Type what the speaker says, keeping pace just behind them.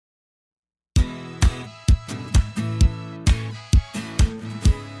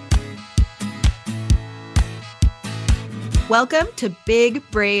Welcome to Big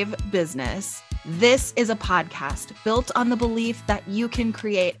Brave Business. This is a podcast built on the belief that you can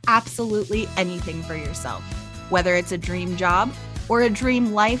create absolutely anything for yourself. Whether it's a dream job or a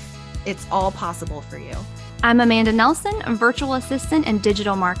dream life, it's all possible for you. I'm Amanda Nelson, a virtual assistant and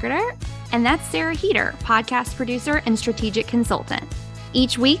digital marketer, and that's Sarah Heater, podcast producer and strategic consultant.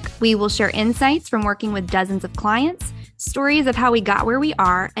 Each week, we will share insights from working with dozens of clients, stories of how we got where we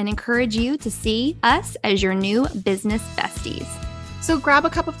are, and encourage you to see us as your new business besties. So grab a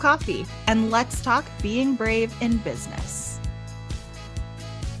cup of coffee and let's talk being brave in business.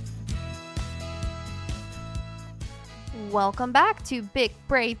 Welcome back to Big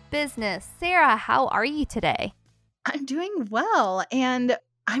Brave Business. Sarah, how are you today? I'm doing well, and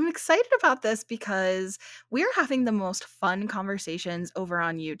I'm excited about this because we're having the most fun conversations over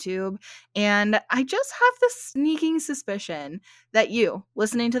on YouTube, and I just have this sneaking suspicion that you,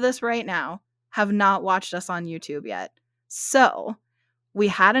 listening to this right now, have not watched us on YouTube yet. So we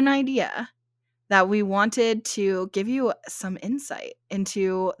had an idea that we wanted to give you some insight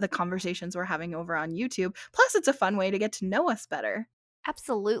into the conversations we're having over on YouTube. Plus, it's a fun way to get to know us better.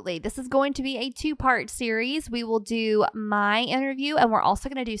 Absolutely. This is going to be a two-part series. We will do my interview, and we're also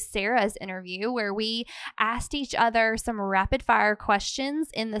going to do Sarah's interview, where we asked each other some rapid-fire questions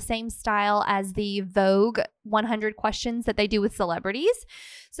in the same style as the Vogue 100 questions that they do with celebrities.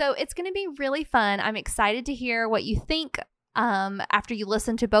 So it's going to be really fun. I'm excited to hear what you think after you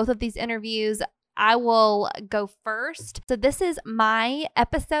listen to both of these interviews. I will go first. So this is my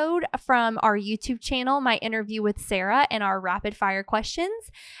episode from our YouTube channel, my interview with Sarah and our rapid fire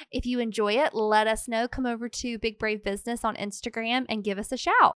questions. If you enjoy it, let us know. Come over to Big Brave Business on Instagram and give us a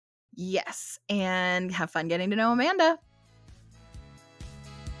shout. Yes, and have fun getting to know Amanda.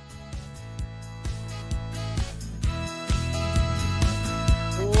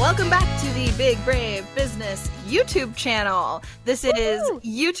 Welcome back to the Big Brave Business YouTube channel. This is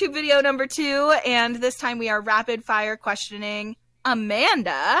YouTube video number 2, and this time we are rapid fire questioning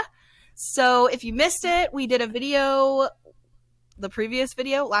Amanda. So if you missed it, we did a video, the previous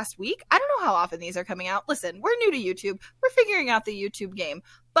video last week. I don't know how often these are coming out. Listen, we're new to YouTube. We're figuring out the YouTube game.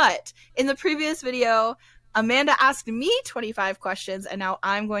 But in the previous video, Amanda asked me 25 questions, and now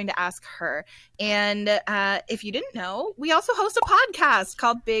I'm going to ask her. And if you didn't know, we also host a podcast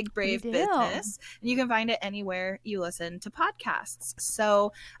called Big Brave Business, and you can find it anywhere you listen to podcasts.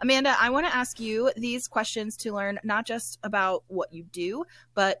 So, Amanda, I want to ask you these questions to learn not just about what you do,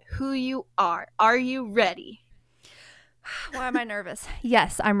 but who you are. Are you ready? Why am I nervous?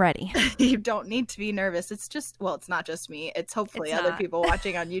 Yes, I'm ready. You don't need to be nervous. It's just, well, it's not just me. It's hopefully other people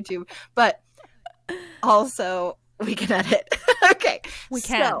watching on YouTube. But also, we can edit. Okay. We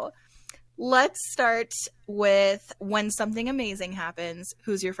can. So, let's start with when something amazing happens.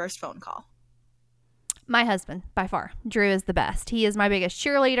 Who's your first phone call? My husband, by far. Drew is the best. He is my biggest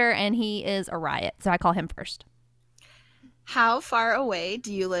cheerleader, and he is a riot. So I call him first. How far away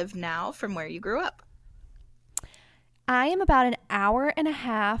do you live now from where you grew up? I am about an hour and a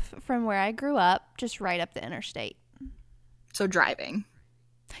half from where I grew up, just right up the interstate. So driving.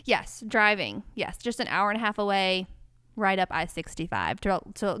 Yes, driving. Yes, just an hour and a half away, right up I-65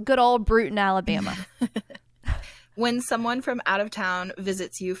 to good old Bruton, Alabama. When someone from out of town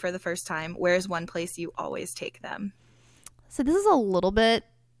visits you for the first time, where's one place you always take them? So this is a little bit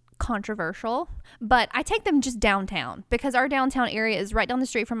controversial, but I take them just downtown because our downtown area is right down the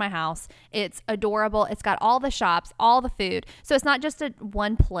street from my house. It's adorable. It's got all the shops, all the food. So it's not just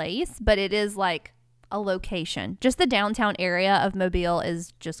one place, but it is like a location. Just the downtown area of Mobile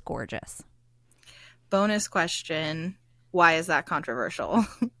is just gorgeous. Bonus question. Why is that controversial?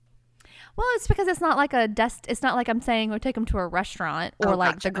 Well, it's because it's not like it's not like I'm saying we'll take them to a restaurant or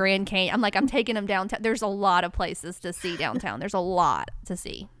like the Grand Canyon. I'm taking them downtown. There's a lot of places to see downtown. There's a lot to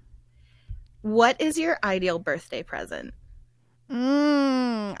see. What is your ideal birthday present?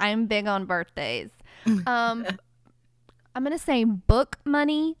 I'm big on birthdays. I'm going to say book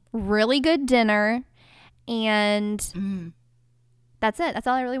money, really good dinner, and that's it. That's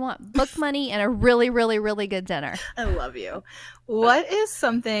all I really want. Book money and a really, really, really good dinner. I love you. What is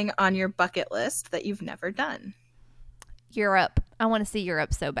something on your bucket list that you've never done? Europe. I want to see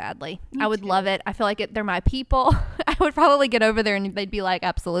Europe so badly. I would love it. I feel like they're my people. I would probably get over there and they'd be like,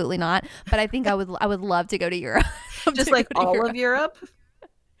 absolutely not. But I think I would love to go to Europe. Just like all of Europe?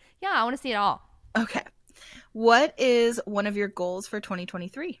 Yeah, I want to see it all. Okay. What is one of your goals for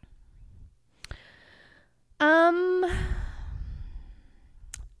 2023?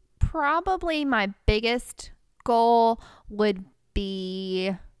 Probably my biggest goal would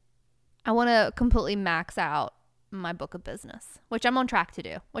be I want to completely max out my book of business, which I'm on track to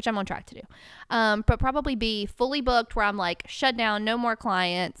do. But probably be fully booked where I'm like shut down, no more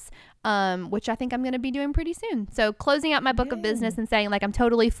clients, which I think I'm going to be doing pretty soon. So closing out my book of business and saying like I'm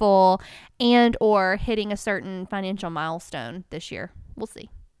totally full, and or hitting a certain financial milestone this year. We'll see.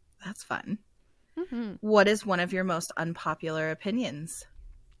 That's fun. Mm-hmm. What is one of your most unpopular opinions?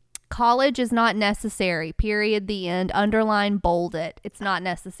 College is not necessary. Period. The end. Underline, bold it. It's not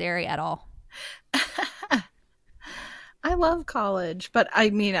necessary at all. I love college, but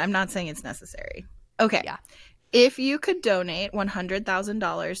I mean, I'm not saying it's necessary. Okay. Yeah. If you could donate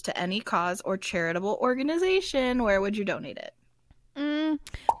 $100,000 to any cause or charitable organization, where would you donate it?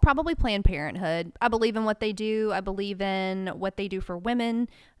 Probably Planned Parenthood. I believe in what they do. I believe in what they do for women.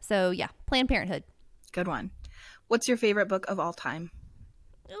 So yeah, Planned Parenthood. Good one. What's your favorite book of all time?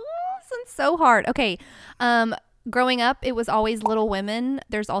 Oh, this one's so hard. Okay. Growing up, it was always Little Women.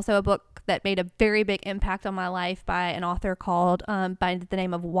 There's also a book that made a very big impact on my life by an author called by the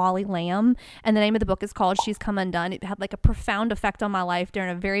name of Wally Lamb, and the name of the book is called She's Come Undone. It had like a profound effect on my life during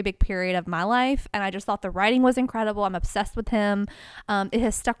a very big period of my life, and I just thought the writing was incredible. I'm obsessed with him. It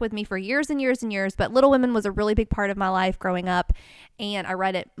has stuck with me for years and years and years, but Little Women was a really big part of my life growing up, and I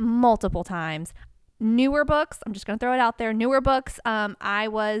read it multiple times. Newer books, I'm just going to throw it out there. Newer books, I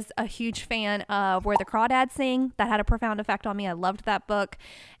was a huge fan of Where the Crawdads Sing. That had a profound effect on me. I loved that book.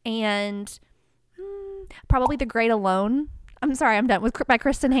 And probably The Great Alone. I'm sorry, I'm done. By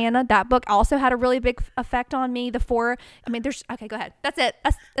Kristen Hanna. That book also had a really big effect on me. Okay, go ahead. That's it.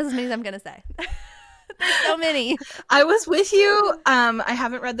 That's as many as I'm going to say. There's so many. I was with you. I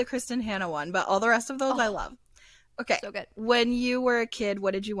haven't read the Kristen Hanna one, but all the rest of those I love. Okay. So good. When you were a kid,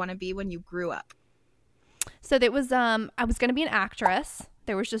 what did you want to be when you grew up? So there was, I was going to be an actress.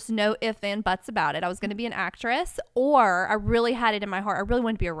 There was just no ifs and buts about it. I was going to be an actress, or I really had it in my heart. I really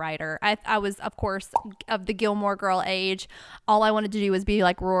wanted to be a writer. I was, of course, of the Gilmore Girl age. All I wanted to do was be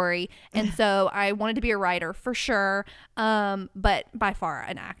like Rory. And so I wanted to be a writer for sure. But by far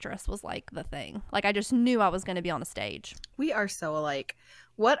an actress was like the thing. Like I just knew I was going to be on a stage. We are so alike.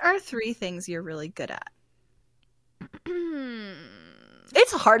 What are 3 things you're really good at?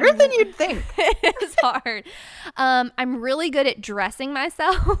 It's harder than you'd think. It's hard. I'm really good at dressing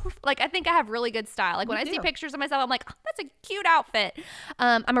myself. Like, I think I have really good style. Like, when I see pictures of myself, I'm like, oh, that's a cute outfit.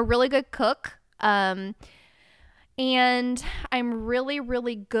 I'm a really good cook. And I'm really,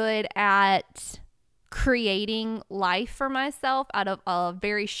 really good at creating life for myself out of a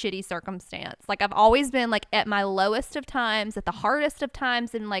very shitty circumstance. Like I've always been like at my lowest of times, at the hardest of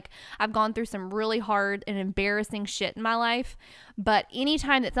times, and like I've gone through some really hard and embarrassing shit in my life. But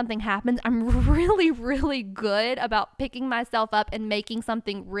anytime that something happens, I'm really, really good about picking myself up and making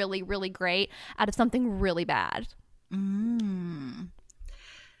something really, really great out of something really bad.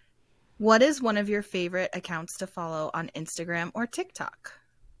 What is one of your favorite accounts to follow on Instagram or TikTok?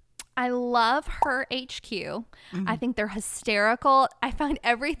 I love Her HQ. Mm-hmm. I think they're hysterical. I find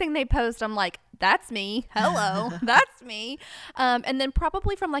everything they post, I'm like, that's me. Hello, that's me. And then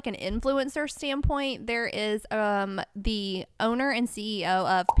probably from like an influencer standpoint, there is the owner and CEO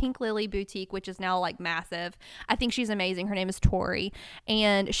of Pink Lily Boutique, which is now like massive. I think she's amazing. Her name is Tori,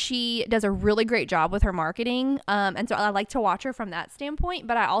 and she does a really great job with her marketing. And so I like to watch her from that standpoint.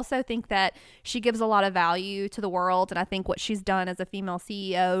 But I also think that she gives a lot of value to the world. And I think what she's done as a female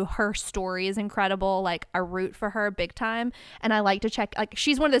CEO, her story is incredible. Like I root for her big time. And I like to check, like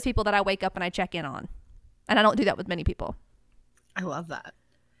she's one of those people that I wake up and I check in on, and I don't do that with many people. I love that.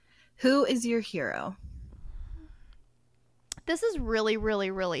 Who is your hero? This is really,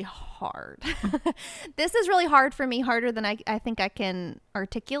 really, really hard. This is really hard for me, harder than I think I can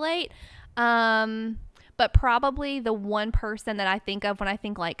articulate. But probably the one person that I think of when I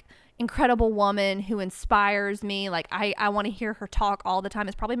think like incredible woman who inspires me, like I want to hear her talk all the time,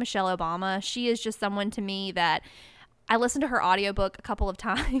 is probably Michelle Obama. She is just someone to me that I listened to her audiobook a couple of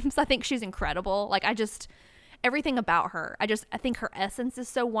times. I think she's incredible. Like everything about her. I think her essence is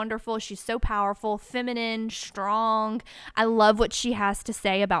so wonderful. She's so powerful, feminine, strong. I love what she has to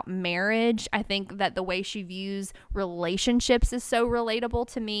say about marriage. I think that the way she views relationships is so relatable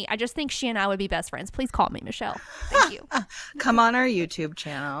to me. I just think she and I would be best friends. Please call me Michelle. Thank you. Come on our YouTube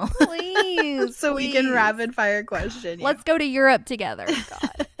channel. Please. So please. We can rapid fire question you. Let's go to Europe together.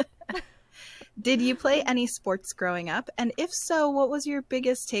 God. Did you play any sports growing up? And if so, what was your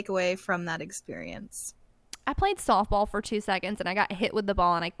biggest takeaway from that experience? I played softball for 2 seconds and I got hit with the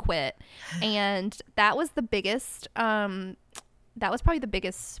ball and I quit. And that was the biggest, that was probably the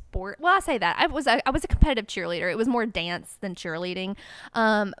biggest sport. Well, I say that. I was a competitive cheerleader. It was more dance than cheerleading.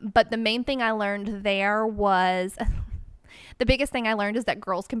 But the main thing I learned there was the biggest thing I learned is that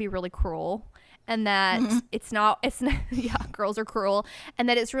girls can be really cruel, and that it's not, yeah, girls are cruel, and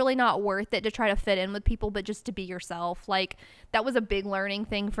that it's really not worth it to try to fit in with people, but just to be yourself. Like, that was a big learning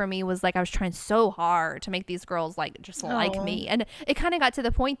thing for me, was like, I was trying so hard to make these girls like, just like me. And it kind of got to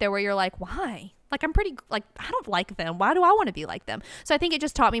the point there where you're like, why? Like, I'm pretty, like, I don't like them. Why do I want to be like them? So I think it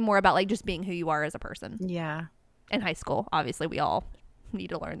just taught me more about like just being who you are as a person. Yeah. In high school, obviously, we all need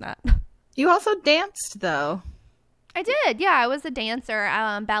to learn that. You also danced, though. I did. Yeah, I was a dancer.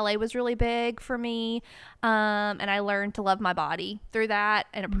 Ballet was really big for me. And I learned to love my body through that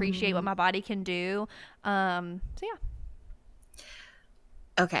and appreciate what my body can do. So, yeah.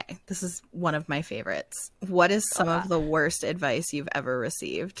 Okay, this is one of my favorites. What is some of the worst advice you've ever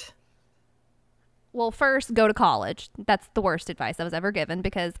received? Well, first, go to college. That's the worst advice I was ever given,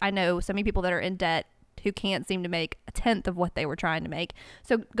 because I know so many people that are in debt who can't seem to make a tenth of what they were trying to make.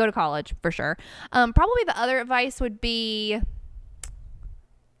 So go to college for sure. Probably the other advice would be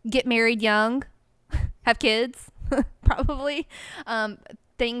get married young, have kids, probably.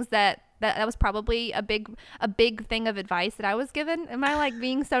 Things that was probably a big thing of advice that I was given. Am I like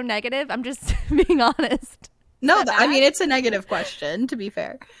being so negative? I'm just being honest. No, I mean, it's a negative question, to be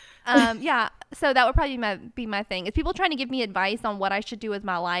fair. Yeah, so that would probably be my thing. Is people trying to give me advice on what I should do with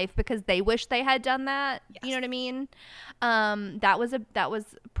my life because they wish they had done that. Yes. You know what I mean? That was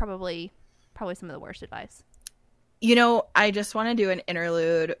probably some of the worst advice. You know, I just want to do an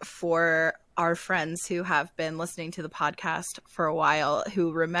interlude for our friends who have been listening to the podcast for a while,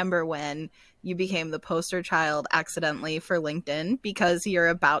 who remember when you became the poster child accidentally for LinkedIn, because you're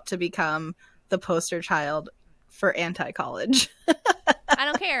about to become the poster child for anti-college. I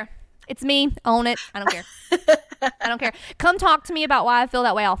don't care. It's me. Own it. I don't care. I don't care. Come talk to me about why I feel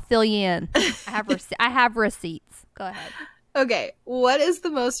that way. I'll fill you in. I have receipts. Go ahead. Okay. What is the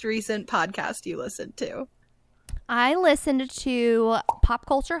most recent podcast you listened to? I listened to Pop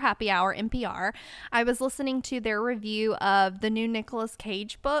Culture Happy Hour, NPR. I was listening to their review of the new Nicolas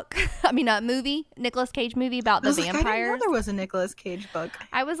Cage book. Nicolas Cage movie about the vampires. I didn't know there was a Nicolas Cage book.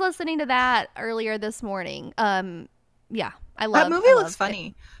 I was listening to that earlier this morning. Yeah, that movie looks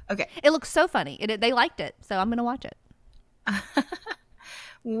funny. Okay. It looks so funny. They liked it, so I'm going to watch it.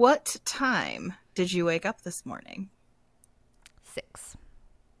 What time did you wake up this morning? 6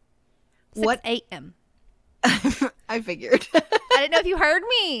 a.m. I figured. I didn't know if you heard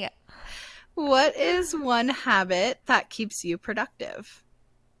me. What is one habit that keeps you productive?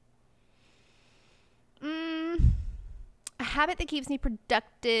 A habit that keeps me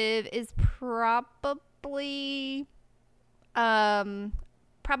productive is probably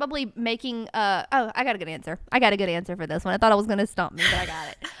making I got a good answer. I got a good answer for this one. I thought I was going to stump me, but I got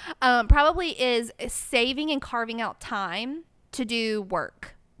it. Probably is saving and carving out time to do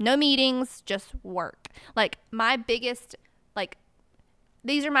work. No meetings, just work. Like, my biggest, like,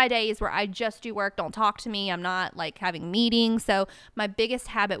 these are my days where I just do work. Don't talk to me. I'm not, like, having meetings. So my biggest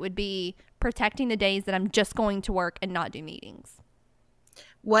habit would be protecting the days that I'm just going to work and not do meetings.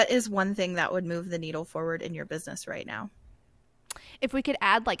 What is one thing that would move the needle forward in your business right now? If we could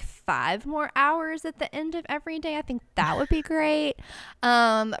add like 5 more hours at the end of every day, I think that would be great.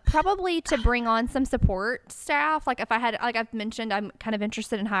 Probably to bring on some support staff. Like, if I had, like I've mentioned, I'm kind of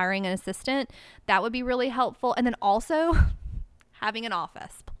interested in hiring an assistant. That would be really helpful. And then also having an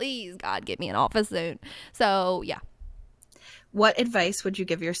office. Please, God, get me an office soon. So, yeah. What advice would you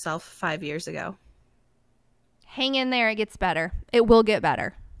give yourself 5 years ago? Hang in there. It gets better. It will get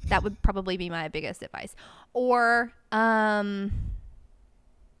better. That would probably be my biggest advice. Or, I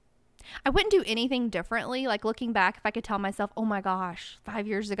wouldn't do anything differently. Like, looking back, if I could tell myself, oh my gosh, 5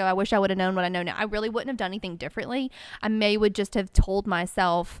 years ago, I wish I would have known what I know now, I really wouldn't have done anything differently. I would just have told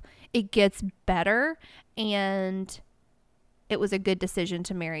myself it gets better, and it was a good decision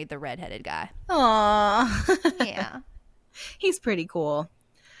to marry the redheaded guy. Aww. Yeah. He's pretty cool.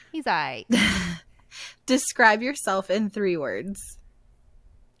 He's all right. Describe yourself in 3 words.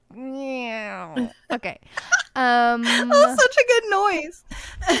 Yeah. Okay. Oh, such a good noise.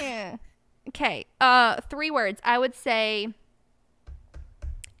 Yeah. Okay. 3 words. I would say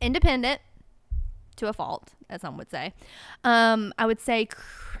independent to a fault, as some would say. I would say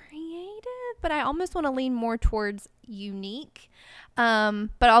creative, but I almost want to lean more towards unique. But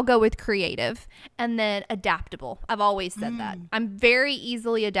I'll go with creative. And then adaptable. I've always said that. I'm very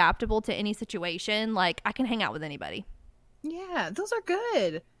easily adaptable to any situation. Like, I can hang out with anybody. Yeah, those are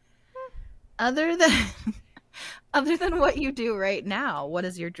good. Other than what you do right now, what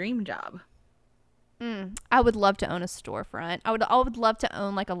is your dream job? I would love to own a storefront. I would love to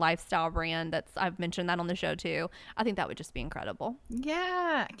own like a lifestyle brand. I've mentioned that on the show too. I think that would just be incredible.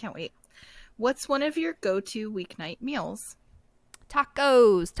 Yeah, I can't wait. What's one of your go-to weeknight meals?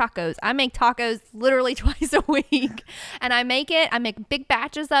 Tacos. I make tacos literally twice a week, and I make big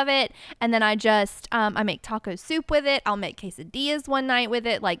batches of it, and then I just I make taco soup with it. I'll make quesadillas one night with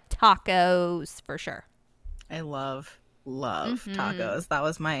it. Like, tacos for sure. I love tacos. That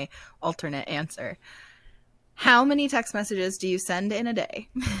was my alternate answer. How many text messages do you send in a day?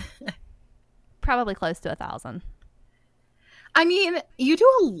 Probably close to 1,000. I mean, you do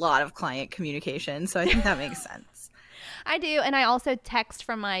a lot of client communication, so I think that makes sense. I do, and I also text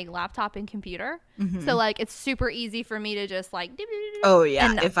from my laptop and computer. So, like, it's super easy for me to just, like... Oh,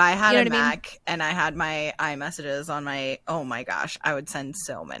 yeah. If I had a Mac and I had my iMessages on my... Oh, my gosh. I would send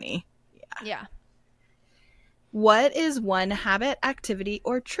so many. Yeah. What is one habit, activity,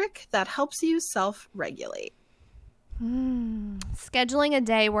 or trick that helps you self-regulate? Scheduling a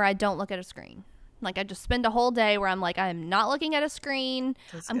day where I don't look at a screen. Like, I just spend a whole day where I'm like, I'm not looking at a screen.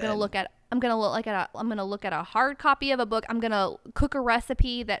 I'm gonna look at a hard copy of a book. I'm gonna cook a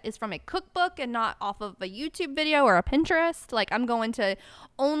recipe that is from a cookbook and not off of a YouTube video or a Pinterest. Like, I'm going to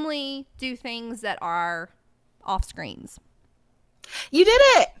only do things that are off screens. You did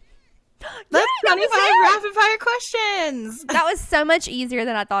it. That's 25 rapid fire questions. That was so much easier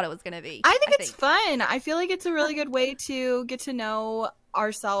than I thought it was going to be. I think it's fun. I feel like it's a really good way to get to know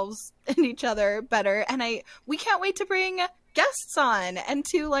ourselves and each other better. And we can't wait to bring guests on and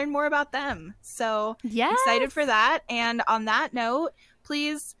to learn more about them. So excited for that. And on that note,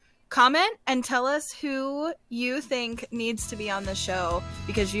 please comment and tell us who you think needs to be on the show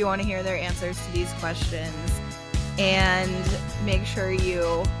because you want to hear their answers to these questions. And make sure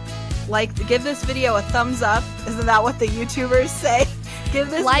you give this video a thumbs up. Isn't that what the YouTubers say? Give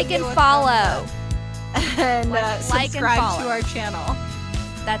this like video and follow. And subscribe to our channel.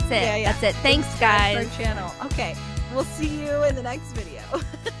 That's it. Yeah. That's it. Thanks, guys. Our channel. Okay. We'll see you in the next video.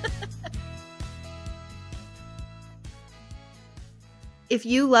 If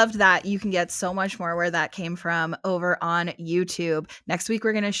you loved that, you can get so much more where that came from over on YouTube. Next week,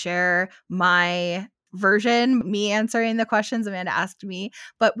 we're going to share my version, me answering the questions Amanda asked me,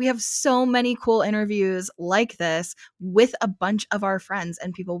 but we have so many cool interviews like this with a bunch of our friends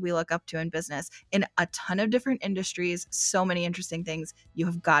and people we look up to in business in a ton of different industries. So many interesting things. You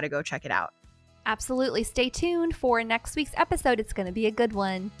have got to go check it out. Absolutely. Stay tuned for next week's episode. It's going to be a good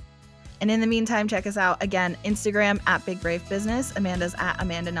one. And in the meantime, check us out again, Instagram at Big Brave Business. Amanda's at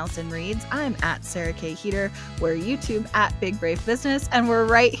Amanda Nelson Reads. I'm at Sarah K. Heater. We're YouTube at Big Brave Business. And we're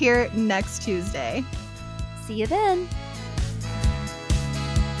right here next Tuesday. See you then.